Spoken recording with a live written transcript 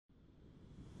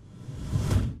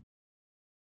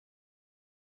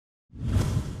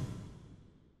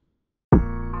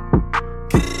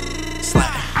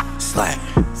Slap, slap.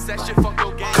 That shit fuck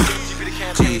your game. GMGB the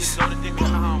campaign. Jeez. Know the dick on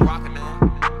how I'm rockin',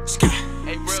 man. Sky,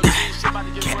 Hey, real sky. shit about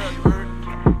to get real, you heard?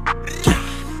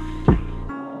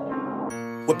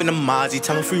 Whipping a Mozzie,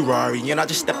 tell me free Rari, and I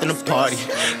just stepped in the party.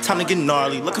 Time to get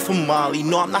gnarly, looking for Molly.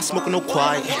 No, I'm not smoking no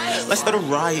quiet. Let's start a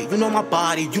riot, you know my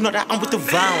body. You know that I'm with the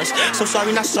violence. So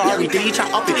sorry, not sorry. They each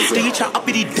up it, they each up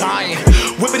it, he dying.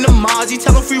 Whipping a Mozzie,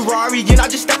 tell him free Rari, and I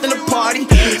just stepped in the party.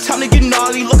 Time to get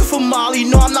gnarly, looking for Molly.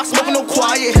 No, I'm not smoking no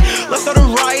quiet. Let's start a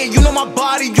riot, you know my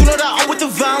body. You know that I'm with the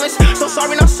violence. So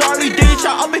sorry, not sorry. They each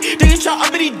up it, they each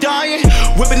up it, he dying.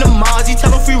 Whipping a Mozzie,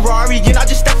 tell him free Rari, and I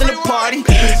just stepped in the party.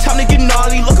 Time to get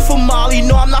gnarly, looking for Molly.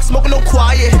 No, I'm not smoking no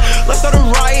quiet. Let's start a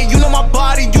riot, you know my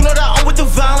body. You know that I'm with the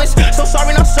violence. So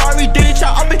sorry, not sorry. They each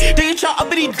up it, they each up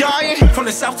it, he dying. From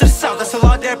the south to the south, that's a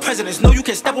lot of their presidents. No, you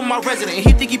can't step on my resident.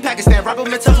 He think he Pakistan, rap him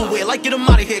in Tupperware. Like, get him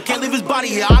out of here, can't leave his body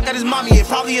here. I got his mommy here,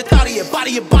 probably a thotty here.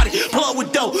 Body your body, pull up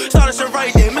with dough. Started shit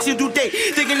right there, miss you due date.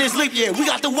 Thinking it's leap, yeah, we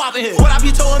got the wop in here. What I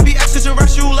be told and be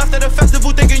extraterrestrial. Left at the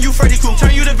festival thinking you Freddy Krueger.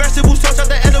 Turn you to vegetables, toss out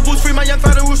the edibles. Free my young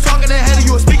federals talking ahead of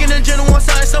you. Speaking in general on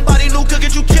something somebody new could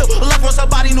get you killed. Left on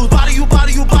somebody new. Body you,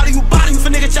 body you, body you, body you. For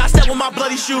nigga try step with my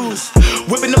bloody shoes.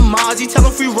 Whipping the Mozzie, tell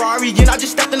him free Rari, and I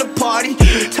just stepped in the party.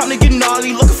 Time to get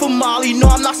gnarly, looking for Molly. No,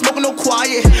 I'm not smoking no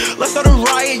quiet. Let's start a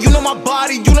riot, you know my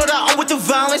body. You know that I'm with the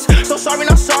violence. So sorry,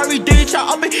 not sorry. They each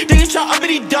up it, they each up it,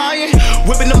 he dying.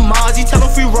 Whipping the Mozzie, tell him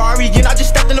free Rari, and I just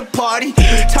stepped in the party.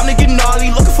 Time to get gnarly,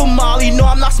 looking for Molly. No,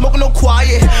 I'm not smoking no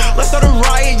quiet. Let's start a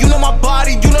riot, you know my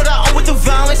body. You know that I'm with the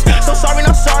violence. So sorry,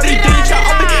 not sorry. They each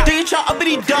up it, they each up it,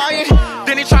 he dying.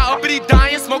 Then he try up and he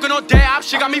dying. Smoking all day,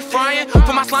 shit got me frying.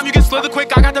 For my slime, you can slither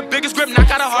quick. I got the biggest grip, knock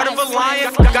out the heart of a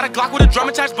lion. Got a Glock with a drum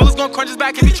attached, bullets gon' crunch his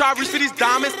back if he try to reach for these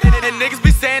diamonds. And niggas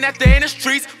be saying that they in the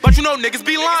streets, but you know niggas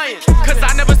be lying. Cause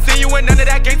I never seen you in none of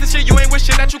that gangsta shit. You ain't with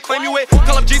shit that you claim you with.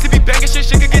 Call up G's to be banging shit,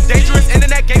 shit could get dangerous.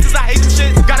 Internet gangsters, I hate some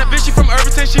shit. Got a bitch, she from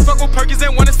Irvington, she fuck with Perkins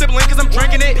and wanna sip Link cause I'm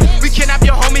drinking it. We kidnap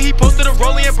your homie, he posted a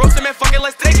rollie and broke him and fuck it,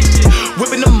 let's take it shit.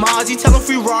 Whipping the Mozzie, tell him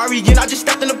free Rari, and I just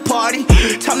stepped in the party.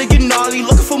 Time to get gnarly,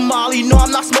 looking for Molly. No,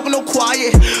 I'm not smoking no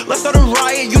quiet. Let's start a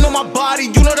riot, you know my body.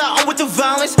 You know that I'm with the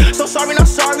violence. So sorry, not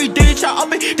sorry. They each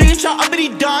up it, they each up it, he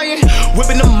dying.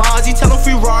 Whipping the Mozzie, tell him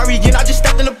free Rari, and I just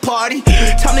stepped in the party.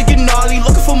 Time to get gnarly,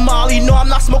 looking for Molly. No, I'm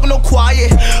not smoking no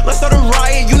quiet. Let's start a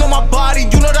riot, you know my body.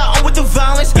 You know that I'm with